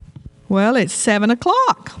Well, it's 7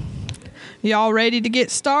 o'clock. Y'all ready to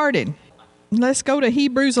get started? Let's go to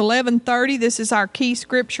Hebrews 11:30. This is our key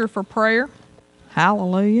scripture for prayer.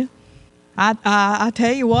 Hallelujah. I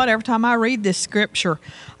tell you what, every time I read this scripture,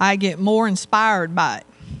 I get more inspired by it.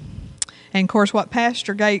 And, of course, what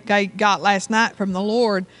Pastor got last night from the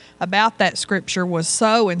Lord about that scripture was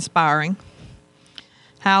so inspiring.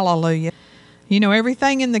 Hallelujah. You know,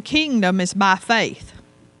 everything in the kingdom is by faith.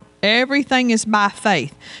 Everything is by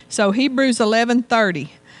faith. So Hebrews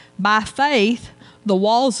 11:30. By faith, the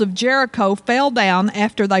walls of Jericho fell down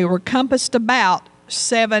after they were compassed about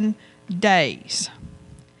 7 days.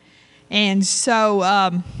 And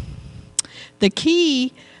so the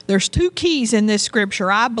key, there's 2 keys in this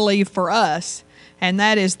scripture, I believe, for us. And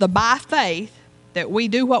that is the by faith, that we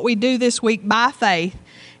do what we do this week by faith,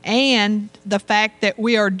 and the fact that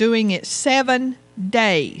we are doing it 7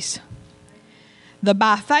 days. The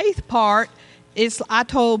by faith part is, I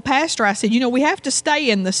told Pastor, I said, you know, we have to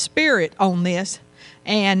stay in the spirit on this,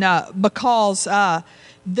 and because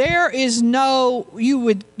there is no,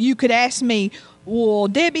 you could ask me, well,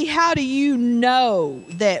 Debbie, how do you know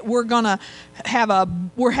that we're having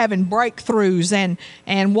breakthroughs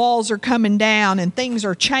and walls are coming down and things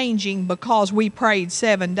are changing because we prayed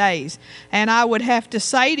 7 days? And I would have to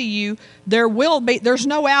say to you, there's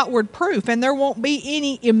no outward proof, and there won't be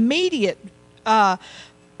any immediate I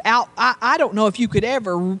don't know if you could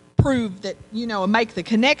ever prove that, you know, make the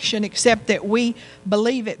connection, except that we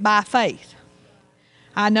believe it by faith.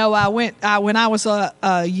 I know when I was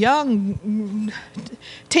a young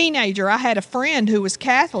teenager, I had a friend who was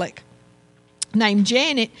Catholic named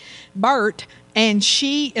Janet Burt, and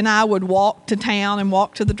she and I would walk to town and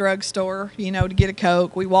walk to the drugstore, you know, to get a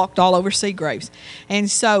Coke. We walked all over Seagraves.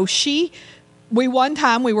 And so one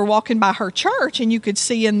time we were walking by her church, and you could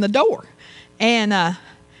see in the door. And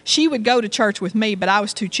she would go to church with me, but I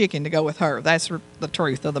was too chicken to go with her. That's the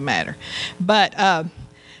truth of the matter. But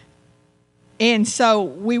and so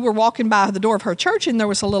we were walking by the door of her church, and there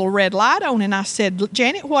was a little red light on. And I said,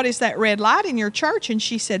 Janet, what is that red light in your church? And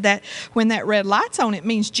she said, that when that red light's on, it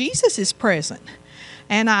means Jesus is present.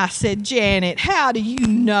 And I said, Janet, how do you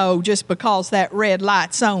know just because that red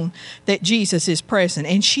light's on that Jesus is present?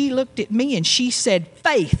 And she looked at me and she said,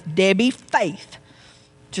 faith, Debbie, faith.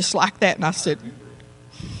 Just like that. And I said,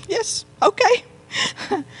 yes, okay.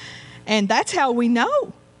 And that's how we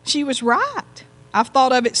know. She was right. I've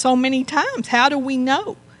thought of it so many times. How do we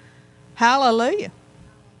know? Hallelujah.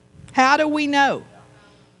 How do we know?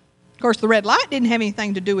 Of course, the red light didn't have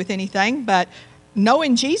anything to do with anything, but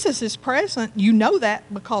knowing Jesus is present, you know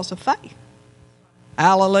that because of faith.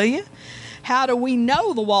 Hallelujah. How do we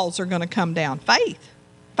know the walls are going to come down? Faith.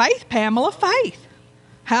 Faith, Pamela, faith.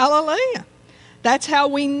 Hallelujah. That's how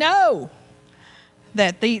we know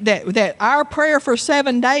that our prayer for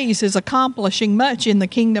 7 days is accomplishing much in the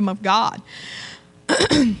kingdom of God.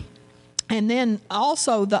 And then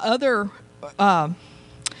also the other, the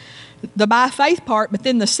by faith part, but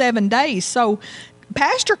then the 7 days. So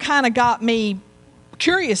Pastor kind of got me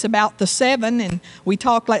curious about the 7, and we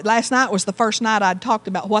talked last night was the first night I'd talked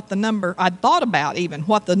about I'd thought about even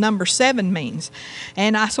what the number 7 means.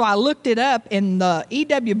 And so I looked it up, and the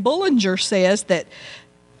E.W. Bullinger says that,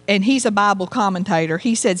 and he's a Bible commentator,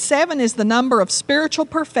 he said 7 is the number of spiritual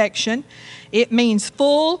perfection. It means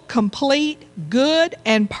full, complete, good,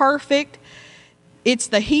 and perfect. 7 is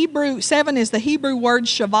the Hebrew word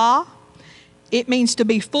shavah. It means to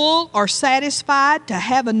be full or satisfied, to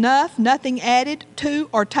have enough, nothing added to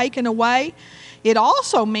or taken away. It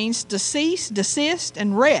also means to cease, desist,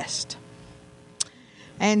 and rest.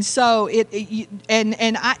 And so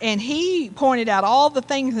and he pointed out all the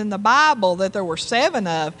things in the Bible that there were 7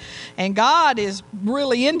 of, and God is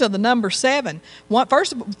really into the number 7.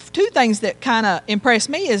 First, 2 things that kind of impressed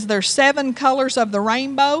me is there's 7 colors of the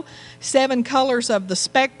rainbow, 7 colors of the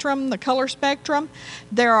spectrum, the color spectrum.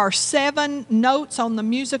 There are 7 notes on the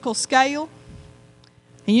musical scale.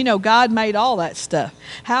 And you know, God made all that stuff.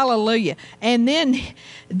 Hallelujah. And then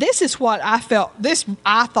this is what I thought,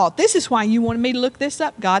 this is why you wanted me to look this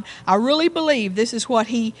up, God. I really believe this is what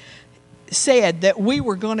he said that we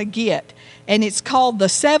were going to get. And it's called the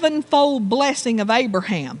 7-fold blessing of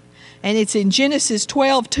Abraham. And it's in Genesis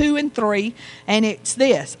 12:2 and 3. And it's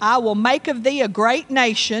this: I will make of thee a great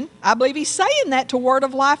nation. I believe he's saying that to Word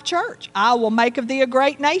of Life Church. I will make of thee a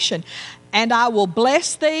great nation. And I will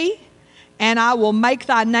bless thee, and I will make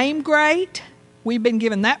thy name great. We've been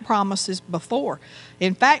given that promises before.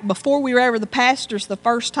 In fact, before we were ever the pastors the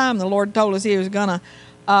first time, the Lord told us he was going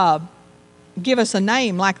to give us a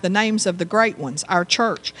name like the names of the great ones, our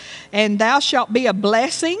church. And thou shalt be a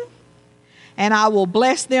blessing, and I will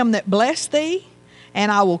bless them that bless thee,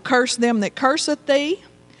 and I will curse them that curseth thee,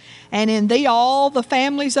 and in thee all the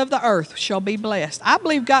families of the earth shall be blessed. I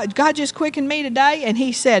believe God just quickened me today, and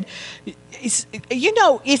he said,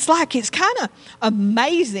 it's like it's kind of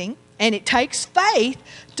amazing, and it takes faith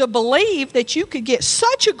to believe that you could get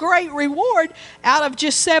such a great reward out of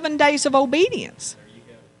just 7 days of obedience. There you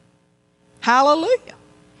go. Hallelujah.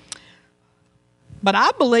 But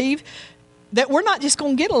I believe that we're not just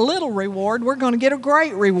going to get a little reward, we're going to get a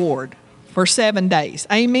great reward for 7 days.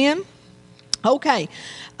 Amen? Okay.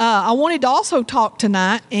 I wanted to also talk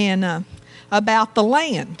tonight about the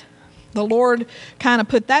land. The Lord kind of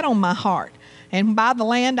put that on my heart. And by the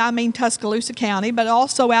land, I mean Tuscaloosa County, but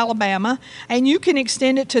also Alabama. And you can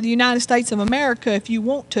extend it to the United States of America if you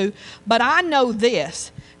want to. But I know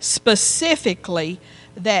this specifically,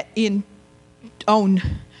 that on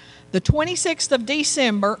the 26th of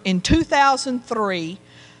December in 2003,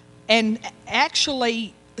 and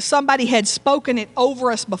actually somebody had spoken it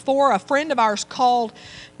over us before. A friend of ours called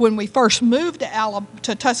when we first moved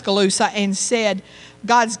to Tuscaloosa and said,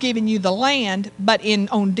 God's given you the land. But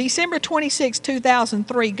on December 26,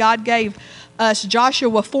 2003, God gave us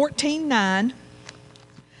Joshua 14:9.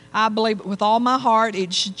 I believe it with all my heart.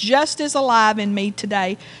 It's just as alive in me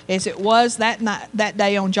today as it was that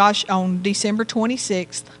day on December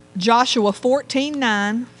 26th. Joshua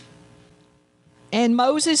 14:9. And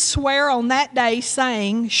Moses sware on that day,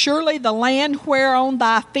 saying, Surely the land whereon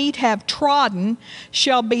thy feet have trodden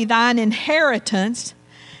shall be thine inheritance,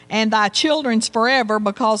 and thy children's forever,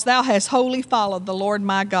 because thou hast wholly followed the Lord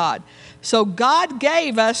my God. So God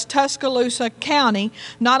gave us Tuscaloosa County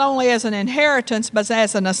not only as an inheritance, but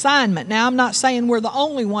as an assignment. Now, I'm not saying we're the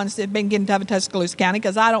only ones that have been getting to have Tuscaloosa County,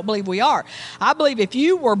 because I don't believe we are. I believe if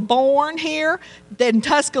you were born here, then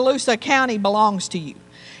Tuscaloosa County belongs to you.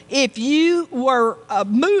 If you were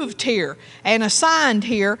moved here and assigned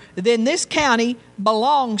here, then this county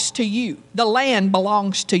belongs to you. The land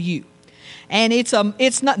belongs to you. And it's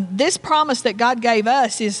not, this promise that God gave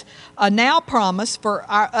us is a now promise for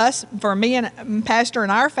for me and Pastor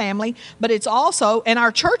and our family, but it's also, and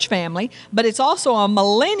our church family, but it's also a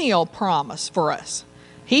millennial promise for us.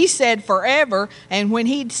 He said forever, and when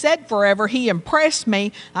he said forever, he impressed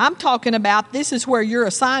me. I'm talking about this is where your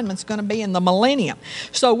assignment's going to be in the millennium.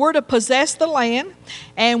 So we're to possess the land,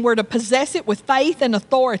 and we're to possess it with faith and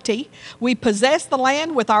authority. We possess the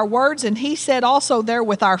land with our words, and he said also there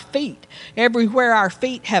with our feet. Everywhere our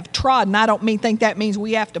feet have trodden. I don't think that means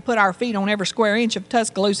we have to put our feet on every square inch of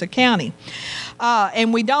Tuscaloosa County.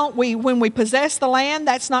 And when we possess the land,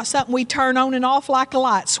 that's not something we turn on and off like a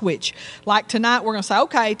light switch. Like tonight, we're going to say,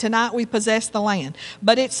 okay, tonight we possess the land.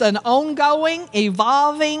 But it's an ongoing,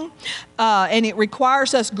 evolving, and it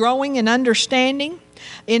requires us growing and understanding.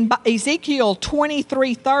 In Ezekiel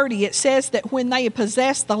 23:30, it says that when they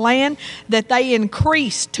possessed the land, that they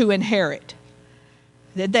increased to inherit.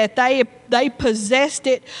 That they possessed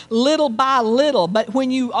it little by little. But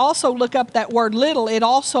when you also look up that word little, it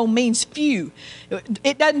also means few.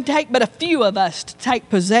 It doesn't take but a few of us to take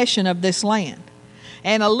possession of this land.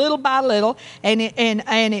 And a little by little, and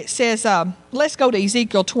it says, let's go to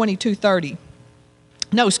Ezekiel 22:30.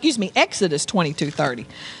 No, excuse me, Exodus 22:30.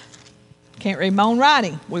 Can't read my own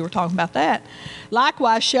writing. We were talking about that.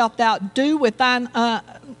 Likewise shalt thou do with thine,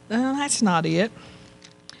 that's not it.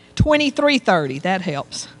 23:30, that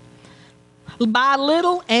helps. By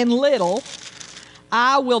little and little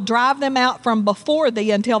I will drive them out from before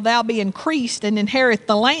thee until thou be increased and inherit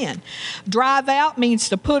the land. Drive out means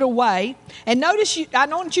to put away. And I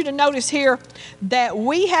want you to notice here that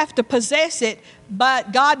we have to possess it,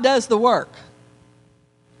 but God does the work.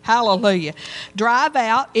 Hallelujah. Drive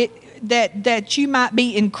out it that you might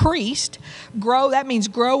be increased. Grow, that means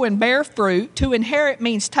grow and bear fruit. To inherit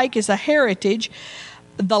means take as a heritage.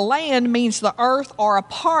 The land means the earth or a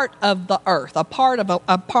part of the earth,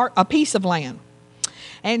 a piece of land.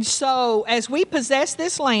 And so as we possess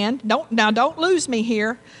this land, don't lose me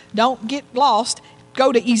here. Don't get lost.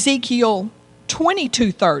 Go to Ezekiel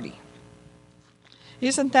 22:30.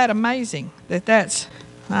 Isn't that amazing that's,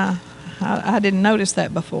 I didn't notice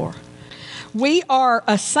that before. We are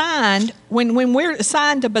assigned, when we're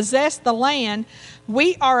assigned to possess the land,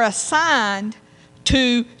 we are assigned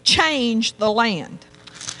to change the land.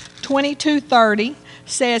 22:30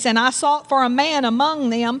 says, And I sought for a man among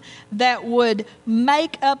them that would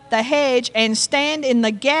make up the hedge and stand in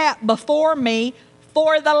the gap before me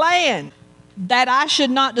for the land, that I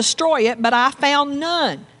should not destroy it, but I found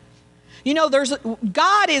none. You know,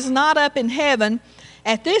 God is not up in heaven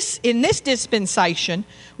in this dispensation.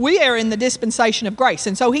 We are in the dispensation of grace.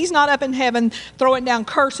 And so he's not up in heaven throwing down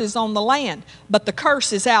curses on the land, but the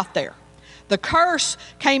curse is out there. The curse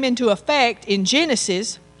came into effect in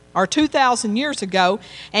Genesis, or 2,000 years ago,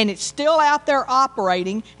 and it's still out there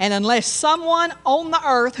operating, and unless someone on the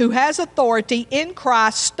earth who has authority in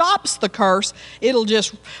Christ stops the curse, it'll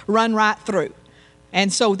just run right through.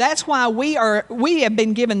 And so that's why we have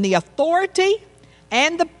been given the authority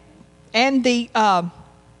and the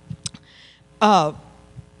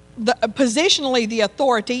positionally the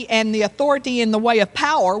authority, and the authority in the way of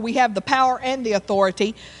power. We have the power and the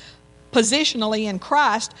authority positionally in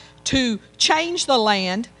Christ to change the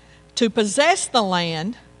land, to possess the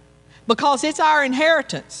land, because it's our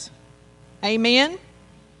inheritance. Amen?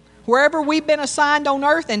 Wherever we've been assigned on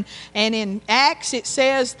earth, and in Acts it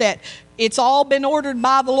says that it's all been ordered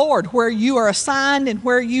by the Lord, where you are assigned and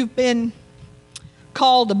where you've been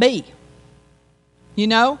called to be. You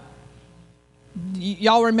know?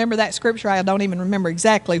 Y'all remember that scripture? I don't even remember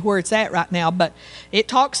exactly where it's at right now, but it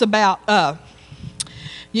talks about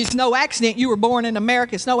it's no accident you were born in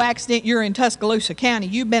America. It's no accident you're in Tuscaloosa County.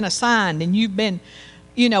 You've been assigned, and you've been,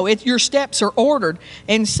 your steps are ordered.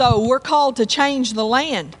 And so we're called to change the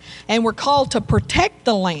land, and we're called to protect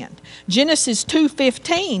the land. Genesis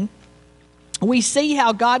 2:15, we see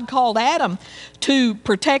how God called Adam to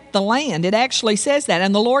protect the land. It actually says that.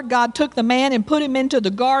 And the Lord God took the man and put him into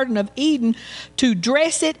the Garden of Eden to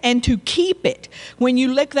dress it and to keep it. When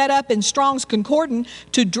you look that up in Strong's Concordance,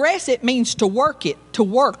 to dress it means to work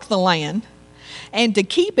the land. And to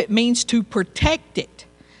keep it means to protect it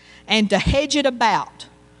and to hedge it about,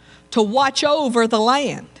 to watch over the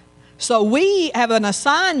land. So we have an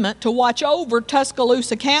assignment to watch over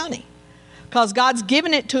Tuscaloosa County, because God's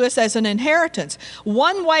given it to us as an inheritance.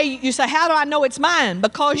 One way you say, how do I know it's mine?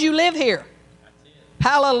 Because you live here.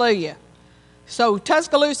 Hallelujah. So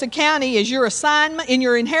Tuscaloosa County is your assignment and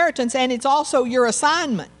your inheritance, and it's also your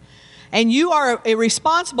assignment. And you are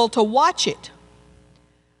responsible to watch it.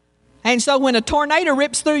 And so when a tornado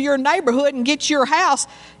rips through your neighborhood and gets your house,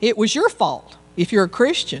 it was your fault if you're a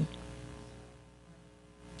Christian.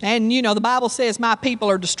 And the Bible says my people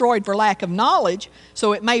are destroyed for lack of knowledge,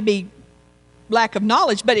 so it may be lack of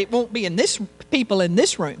knowledge, but it won't be in this people in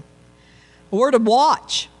this room. We're to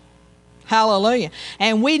watch. Hallelujah.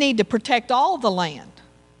 And we need to protect all the land,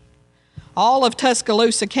 all of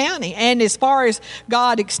Tuscaloosa County, and as far as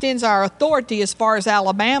God extends our authority, as far as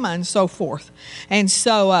Alabama and so forth. And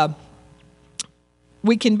so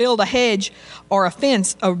we can build a hedge or a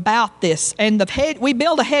fence about this, and we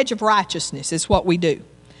build a hedge of righteousness is what we do.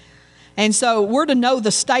 And so we're to know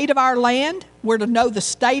the state of our land. We're to know the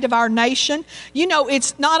state of our nation.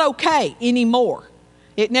 It's not okay anymore.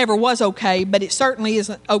 It never was okay, but it certainly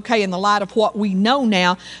isn't okay in the light of what we know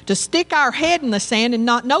now, to stick our head in the sand and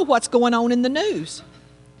not know what's going on in the news.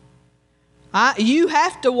 You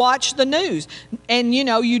have to watch the news. And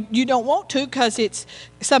you don't want to, because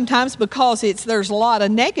there's a lot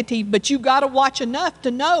of negative, but you got to watch enough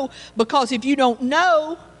to know, because if you don't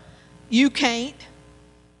know, you can't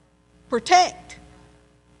protect.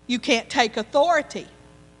 You can't take authority.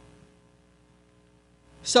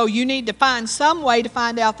 So you need to find some way to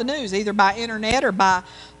find out the news, either by internet or by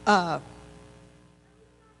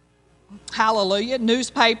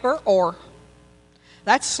newspaper, or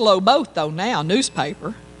that's slow both though now,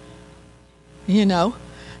 newspaper. You can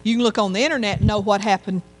look on the internet and know what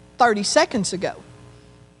happened 30 seconds ago.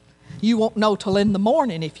 You won't know till in the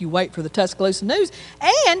morning if you wait for the Tuscaloosa News.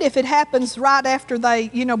 And if it happens right after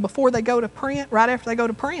before they go to print, right after they go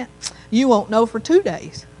to print, you won't know for 2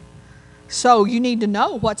 days. So you need to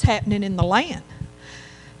know what's happening in the land.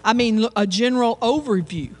 I mean, a general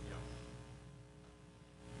overview.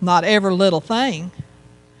 Not every little thing.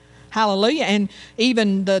 Hallelujah. And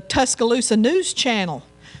even the Tuscaloosa News Channel,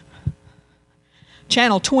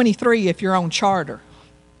 Channel 23 if you're on charter,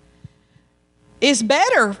 is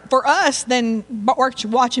better for us than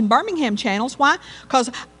watching Birmingham channels. Why? Because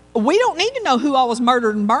we don't need to know who all was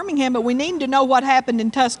murdered in Birmingham, but we need to know what happened in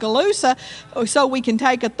Tuscaloosa so we can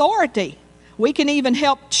take authority. We can even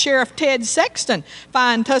help Sheriff Ted Sexton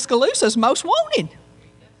find Tuscaloosa's most wanted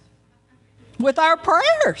with our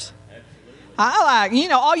prayers.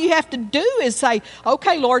 All you have to do is say,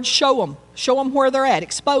 okay, Lord, show them where they're at,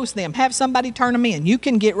 expose them, have somebody turn them in. You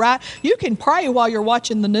can pray while you're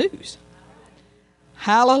watching the news.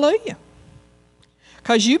 Hallelujah.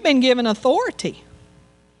 Because you've been given authority.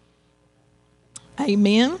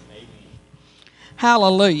 Amen.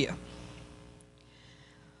 Hallelujah.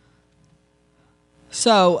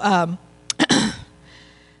 So,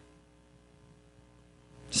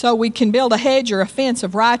 so we can build a hedge or a fence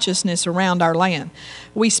of righteousness around our land.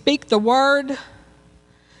 We speak the word,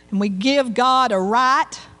 and we give God a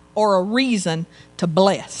right or a reason to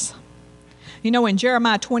bless. You know, in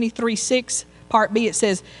Jeremiah 23:6, part B, it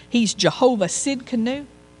says, He's Jehovah Sidkenu.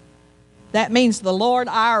 That means the Lord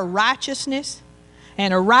our righteousness.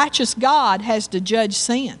 And a righteous God has to judge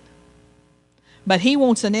sin. But He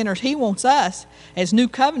wants us as new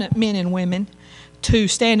covenant men and women to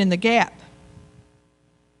stand in the gap.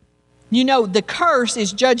 You know, the curse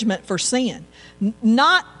is judgment for sin.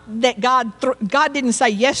 Not that God didn't say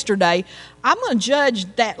yesterday, I'm going to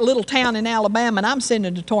judge that little town in Alabama and I'm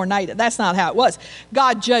sending a tornado. That's not how it was.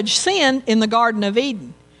 God judged sin in the Garden of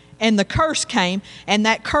Eden. And the curse came, and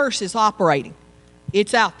that curse is operating.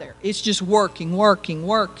 It's out there. It's just working.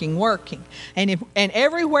 And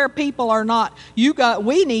everywhere people are not,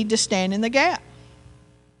 we need to stand in the gap.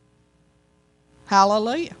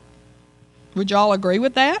 Hallelujah. Would y'all agree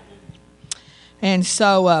with that? And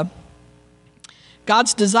so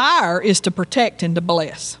God's desire is to protect and to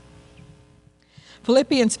bless.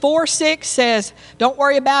 Philippians 4:6 says, don't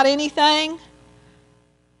worry about anything.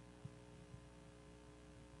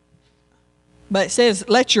 But it says,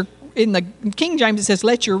 in the King James it says,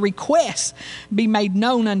 let your requests be made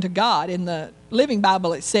known unto God. In the Living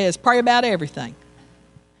Bible it says, pray about everything.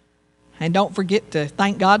 And don't forget to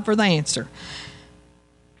thank God for the answer.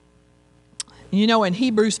 You know, in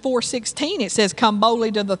Hebrews 4:16 it says, come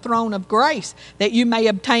boldly to the throne of grace that you may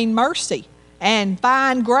obtain mercy and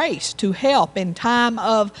find grace to help in time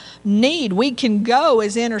of need. We can go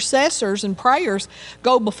as intercessors and prayers,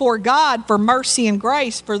 go before God for mercy and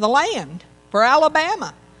grace for the land, for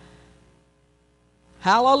Alabama.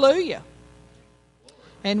 Hallelujah.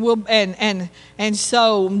 And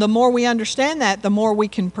so the more we understand that, the more we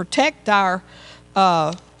can protect our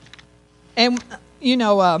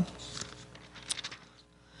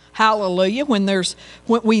hallelujah. When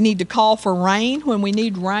we need to call for rain, when we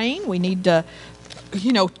need rain, we need to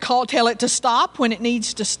tell it to stop when it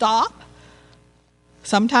needs to stop.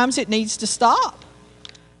 Sometimes it needs to stop.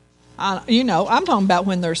 I'm talking about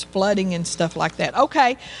when there's flooding and stuff like that.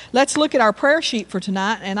 Okay, let's look at our prayer sheet for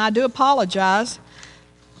tonight, and I do apologize.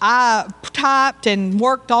 I typed and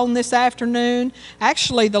worked on this afternoon.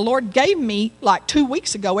 Actually, the Lord gave me, like 2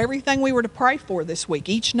 weeks ago, everything we were to pray for this week,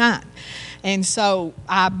 each night. And so,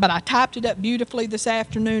 but I typed it up beautifully this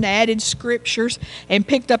afternoon, added scriptures, and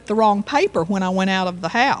picked up the wrong paper when I went out of the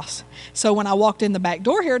house. So when I walked in the back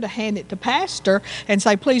door here to hand it to Pastor and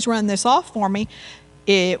say, please run this off for me,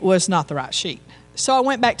 it was not the right sheet. So I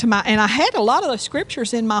went back to and I had a lot of the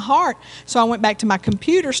scriptures in my heart, so I went back to my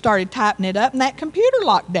computer, started typing it up, and that computer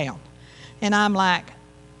locked down. And I'm like,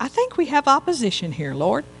 I think we have opposition here,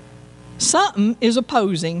 Lord. Something is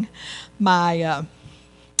opposing my...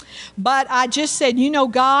 But I just said,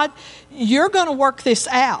 God, you're going to work this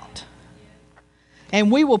out.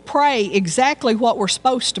 And we will pray exactly what we're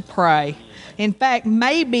supposed to pray. In fact,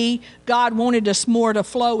 maybe God wanted us more to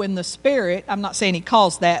flow in the Spirit. I'm not saying He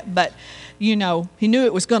calls that, but, He knew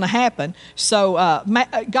it was going to happen. So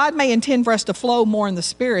God may intend for us to flow more in the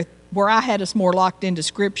Spirit, where I had us more locked into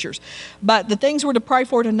Scriptures. But the things we're to pray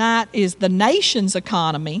for tonight is the nation's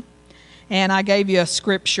economy. And I gave you a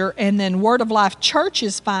scripture. And then Word of Life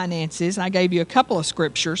Church's finances. I gave you a couple of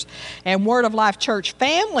scriptures. And Word of Life Church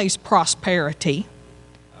family's prosperity.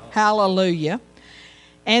 Hallelujah.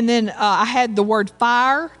 And then I had the word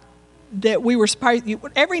fire that we were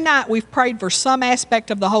every night we've prayed for some aspect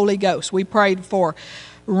of the Holy Ghost. We prayed for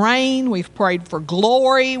rain. We've prayed for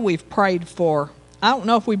glory. We've prayed for, I don't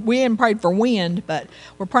know if we haven't prayed for wind, but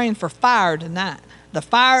we're praying for fire tonight. The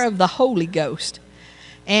fire of the Holy Ghost.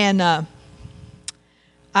 And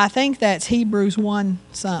I think that's Hebrews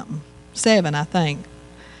 1:7, I think.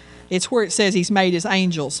 It's where it says He's made His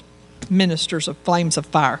angels ministers of flames of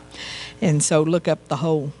fire. And so look up the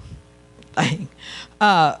whole thing.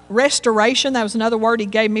 Restoration, that was another word He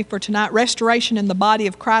gave me for tonight. Restoration in the body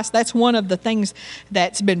of Christ. That's one of the things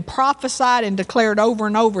that's been prophesied and declared over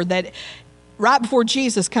and over, that right before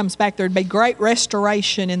Jesus comes back, there'd be great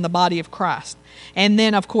restoration in the body of Christ. And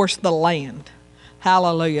then, of course, the land.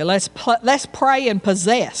 Hallelujah. Let's pray and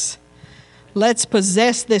possess. Let's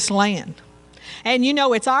possess this land. And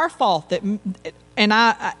it's our fault that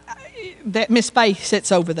Miss Faith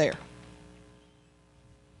sits over there.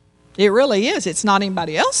 It really is. It's not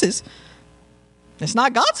anybody else's. It's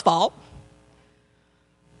not God's fault.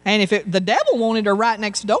 And if the devil wanted her right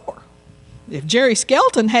next door, if Jerry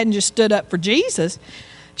Skelton hadn't just stood up for Jesus,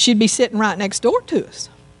 she'd be sitting right next door to us.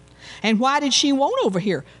 And why did she want over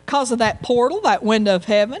here? Because of that portal, that window of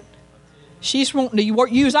heaven. She's wanting to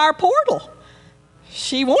use our portal.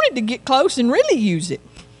 She wanted to get close and really use it.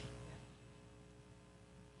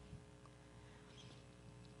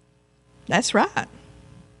 That's right.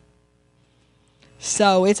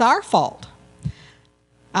 So it's our fault.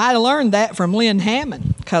 I learned that from Lynn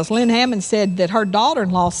Hammond, because Lynn Hammond said that her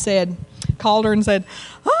daughter-in-law called her and said,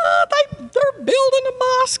 they're building a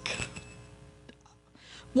mosque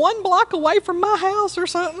 1 block away from my house or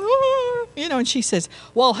something. You know, and she says,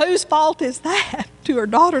 well, whose fault is that? To her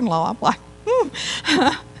daughter-in-law. I'm like,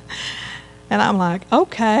 And I'm like,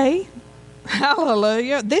 okay,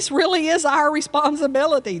 hallelujah. This really is our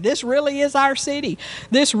responsibility. This really is our city.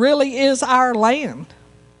 This really is our land.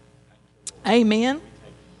 Amen.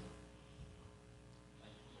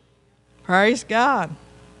 Praise God.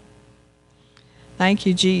 Thank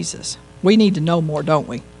you, Jesus. We need to know more, don't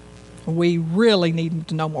we? We really need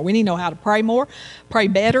to know more. We need to know how to pray more, pray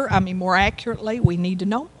better, more accurately. We need to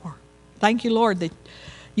know more. Thank you, Lord, that,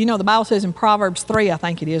 the Bible says in Proverbs 3, I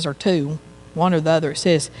think it is, or 2, one or the other, it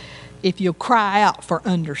says, if you'll cry out for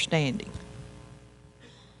understanding.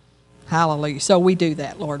 Hallelujah. So we do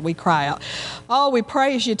that, Lord. We cry out. Oh, we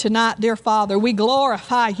praise you tonight, dear Father. We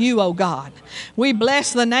glorify you, oh God. We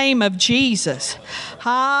bless the name of Jesus.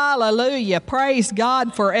 Hallelujah. Praise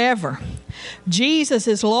God forever. Jesus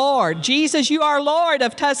is Lord. Jesus, you are Lord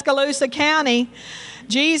of Tuscaloosa County.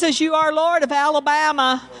 Jesus, you are Lord of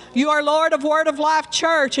Alabama. You are Lord of Word of Life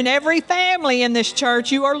Church, and every family in this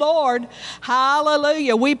church, you are Lord.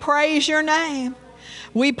 Hallelujah. We praise your name.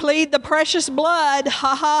 We plead the precious blood.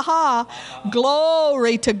 Ha, ha, ha.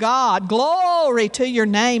 Glory to God. Glory to your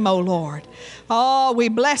name, O Lord. Oh, we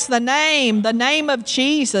bless the name of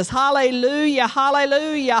Jesus. Hallelujah,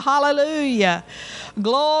 hallelujah, hallelujah.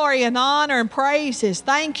 Glory and honor and praises.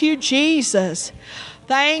 Thank you, Jesus.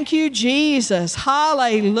 Thank you, Jesus.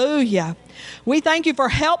 Hallelujah. We thank you for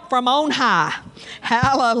help from on high.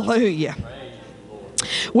 Hallelujah.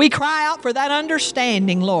 We cry out for that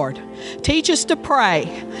understanding, Lord. Teach us to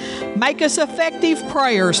pray. Make us effective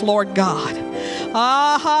prayers, Lord God.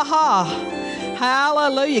 Ah, ha, ha.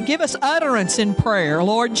 Hallelujah. Give us utterance in prayer,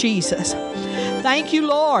 Lord Jesus. Thank you,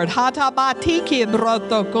 Lord.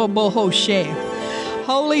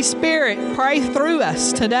 Holy Spirit, pray through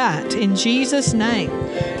us tonight in Jesus' name.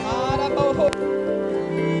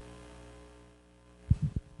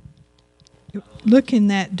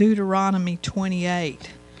 Looking at Deuteronomy 28,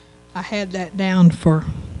 I had that down for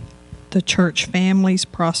the church family's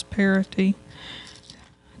prosperity.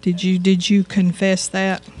 Did you confess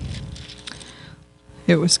that?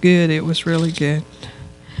 It was good. It was really good.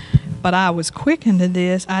 But I was quickened to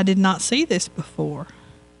this. I did not see this before.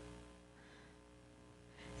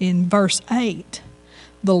 In verse 8,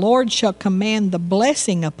 the Lord shall command the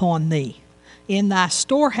blessing upon thee in thy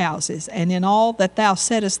storehouses, and in all that thou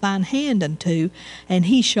settest thine hand unto, and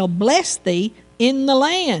he shall bless thee in the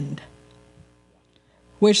land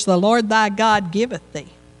which the Lord thy God giveth thee.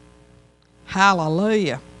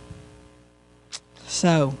 Hallelujah.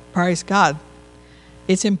 So, praise God.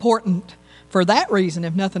 It's important for that reason,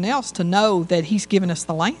 if nothing else, to know that he's given us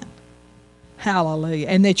the land. Hallelujah.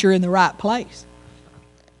 And that you're in the right place.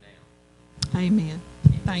 Amen.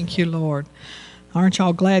 Thank you, Lord. Aren't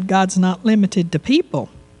y'all glad God's not limited to people?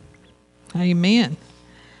 Amen.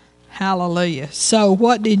 Hallelujah. So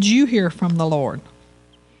what did you hear from the Lord?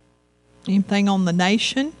 Anything on the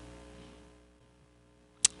nation?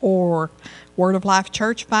 Or Word of Life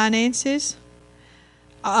Church finances?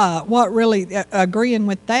 Agreeing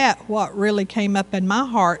with that, what really came up in my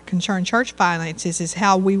heart concerning church finances is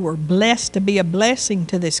how we were blessed to be a blessing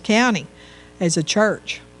to this county as a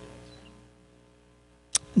church.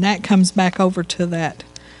 And that comes back over to that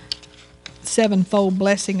sevenfold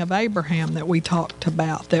blessing of Abraham that we talked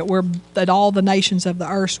about, that all the nations of the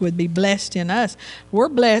earth would be blessed in us. We're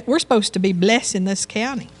blessed. We're supposed to be blessed in this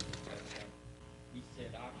county. He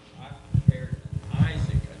said, I prepared an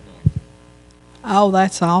Isaac anointing. Oh,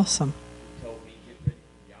 that's awesome. He told me get ready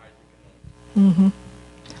for the Isaac anointing.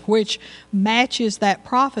 Which matches that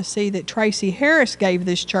prophecy that Tracy Harris gave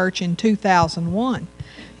this church in 2001.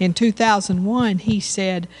 In 2001, he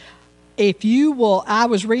said, if you will, I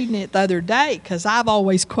was reading it the other day because I've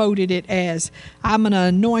always quoted it as, I'm going to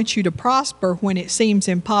anoint you to prosper when it seems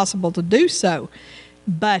impossible to do so.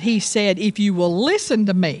 But he said, if you will listen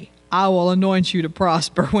to me, I will anoint you to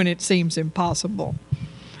prosper when it seems impossible.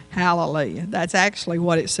 Hallelujah. That's actually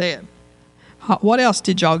what it said. What else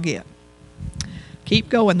did y'all get? Keep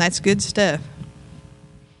going. That's good stuff.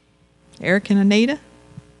 Eric and Anita?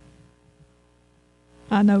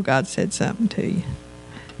 I know God said something to you.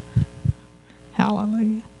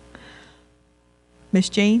 Hallelujah. Miss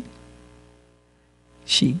Jean?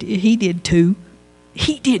 He did too.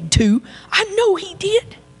 He did too. I know he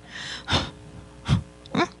did.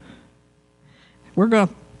 We're going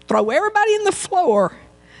to throw everybody in the floor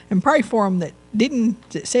and pray for them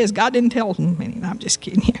that says God didn't tell them. I'm just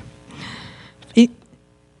kidding you.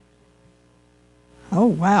 Oh,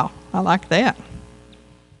 wow. I like that.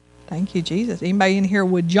 Thank you, Jesus. Anybody in here,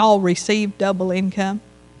 would y'all receive double income?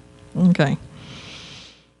 Okay.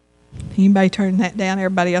 Anybody turn that down?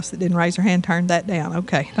 Everybody else that didn't raise their hand turned that down.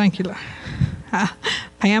 Okay. Thank you.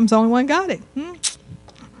 Pam's the only one got it.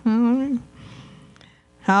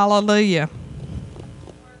 Hallelujah.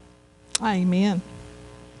 Amen.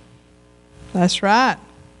 That's right.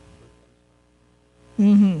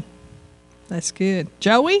 That's good.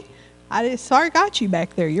 Joey, sorry I got you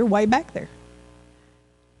back there. You're way back there.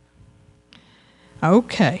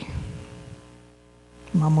 Okay.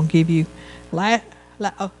 I'm going to give you...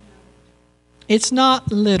 It's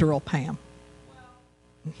not literal, Pam.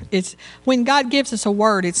 It's when God gives us a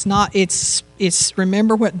word, it's not, it's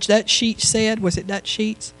remember what Dutch Sheets said? Was it Dutch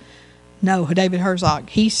Sheets? No, David Herzog.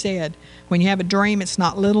 He said, when you have a dream, it's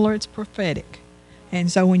not literal, it's prophetic.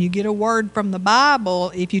 And so when you get a word from the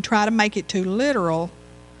Bible, if you try to make it too literal,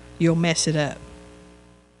 you'll mess it up.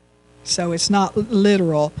 So it's not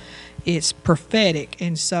literal, it's prophetic.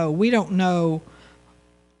 And so we don't know,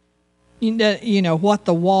 you know, what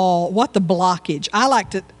the blockage.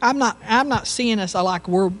 I'm not seeing us like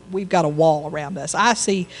we've got a wall around us. I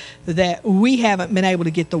see that we haven't been able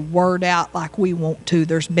to get the word out like we want to.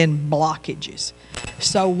 There's been blockages.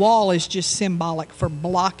 So wall is just symbolic for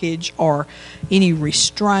blockage or any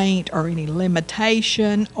restraint or any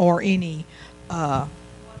limitation or any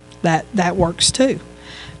that works too.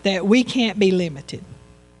 That we can't be limited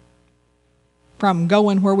from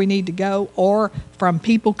going where we need to go, or from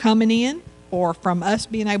people coming in, or from us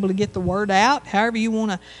being able to get the word out, however you want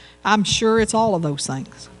to. I'm sure it's all of those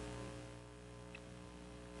things.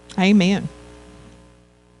 Amen.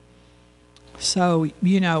 So,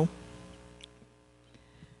 you know,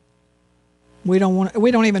 we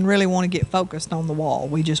don't even really want to get focused on the wall.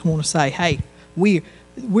 We just want to say, hey, we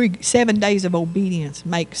 7 days of obedience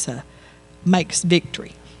makes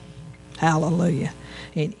victory. Hallelujah.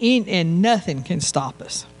 And nothing can stop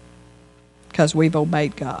us because we've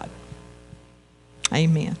obeyed God.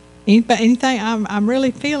 Amen. Anything? I'm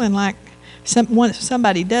really feeling like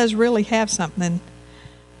somebody does really have something,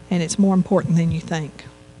 and it's more important than you think.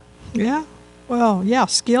 Yeah. Well, yeah,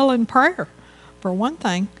 skill in prayer, for one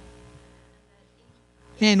thing.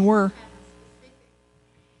 And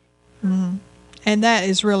and that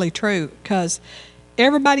is really true, because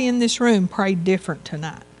everybody in this room prayed different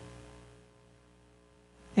tonight.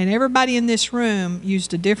 And everybody in this room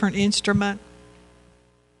used a different instrument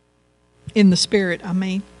in the spirit,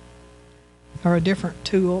 or a different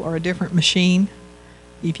tool or a different machine,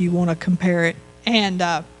 if you want to compare it. And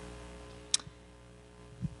God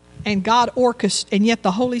and yet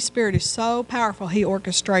the Holy Spirit is so powerful, He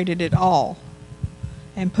orchestrated it all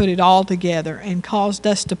and put it all together and caused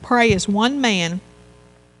us to pray as one man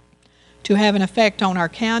to have an effect on our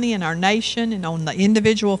county and our nation and on the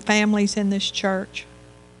individual families in this church.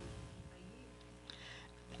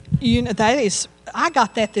 You know, I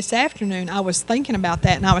got that this afternoon. I was thinking about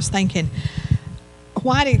that, and I was thinking, I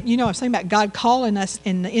was thinking about God calling us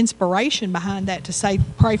and the inspiration behind that to say,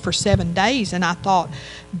 pray for 7 days. And I thought,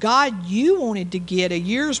 God, you wanted to get a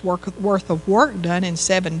year's worth of work done in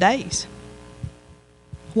 7 days.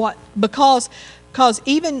 What? Because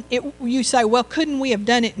even you say, well, couldn't we have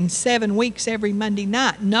done it in 7 weeks every Monday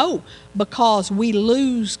night? No, because we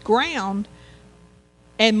lose ground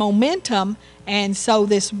and momentum. And so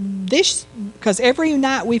this, because every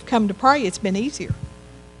night we've come to pray, it's been easier.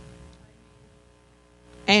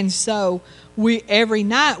 And so every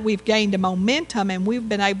night we've gained a momentum, and we've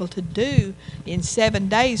been able to do in 7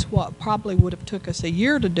 days what probably would have took us a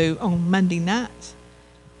year to do on Monday nights,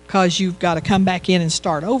 because you've got to come back in and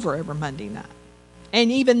start over every Monday night.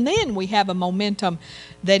 And even then we have a momentum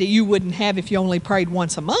that you wouldn't have if you only prayed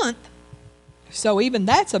once a month. So even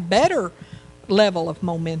that's a better level of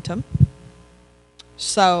momentum.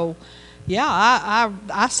 So, yeah,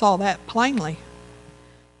 I saw that plainly.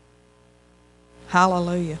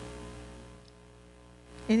 Hallelujah.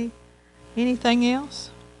 Anything else?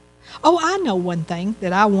 Oh, I know one thing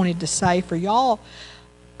that I wanted to say for y'all.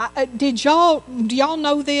 Do y'all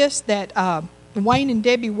know this, that Wayne and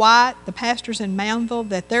Debbie White, the pastors in Moundville,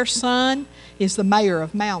 that their son is the mayor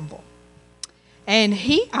of Moundville? And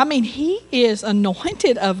he is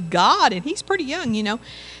anointed of God, and he's pretty young, you know,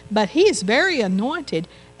 but he is very anointed,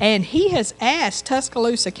 and he has asked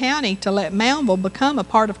Tuscaloosa County to let Moundville become a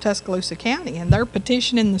part of Tuscaloosa County, and they're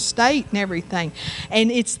petitioning the state and everything,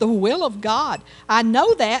 and it's the will of God. I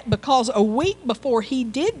know that because a week before he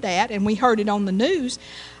did that, and we heard it on the news,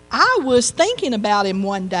 I was thinking about him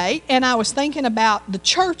one day, and I was thinking about the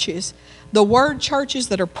churches, the word churches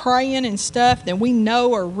that are praying and stuff that we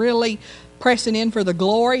know are really pressing in for the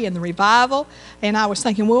glory and the revival. And I was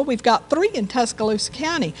thinking, well, we've got 3 in Tuscaloosa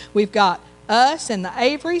County. We've got us and the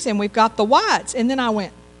Averys, and we've got the Whites. And then I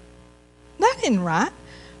went, that isn't right.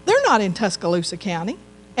 They're not in Tuscaloosa County.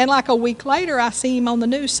 And like a week later, I see him on the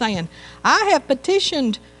news saying, I have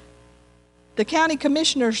petitioned the county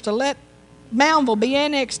commissioners to let Moundville be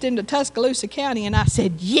annexed into Tuscaloosa County. And I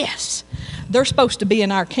said, yes, they're supposed to be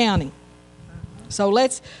in our county. So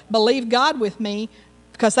let's believe God with me,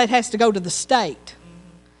 because that has to go to the state.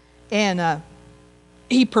 And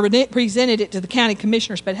he presented it to the county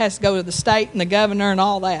commissioners, but it has to go to the state and the governor and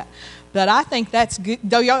all that. But I think that's good.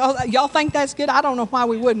 Though y'all think that's good, I don't know why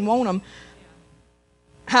we wouldn't want them.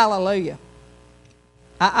 Hallelujah.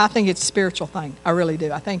 I think it's a spiritual thing. I really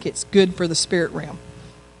do. I think it's good for the spirit realm.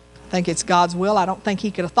 I think it's God's will. I don't think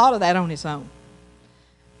he could have thought of that on his own.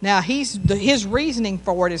 Now, his reasoning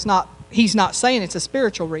for it is not, he's not saying it's a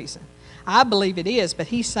spiritual reason. I believe it is, but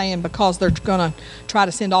he's saying because they're going to try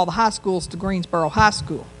to send all the high schools to Greensboro High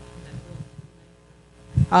School.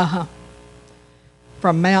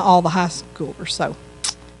 From all the high schoolers. So,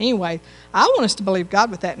 anyway, I want us to believe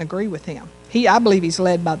God with that and agree with him. I believe he's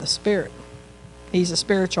led by the Spirit. He's a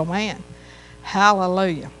spiritual man.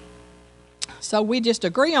 Hallelujah. So we just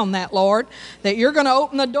agree on that, Lord, that you're going to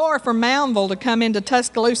open the door for Moundville to come into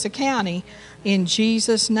Tuscaloosa County in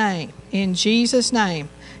Jesus' name. In Jesus' name.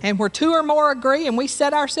 And where 2 or more agree, and we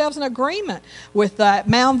set ourselves in agreement with that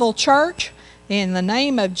Moundville church in the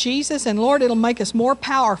name of Jesus. And Lord, it'll make us more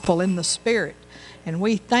powerful in the Spirit. And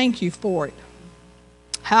we thank you for it.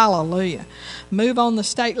 Hallelujah. Move on the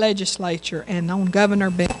state legislature and on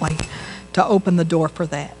Governor Bentley to open the door for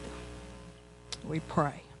that. We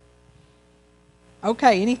pray.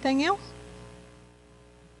 Okay, anything else?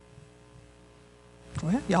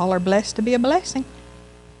 Well, y'all are blessed to be a blessing.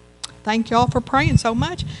 Thank y'all for praying so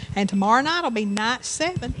much. And tomorrow night will be night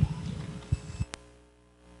 7.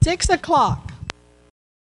 6 o'clock.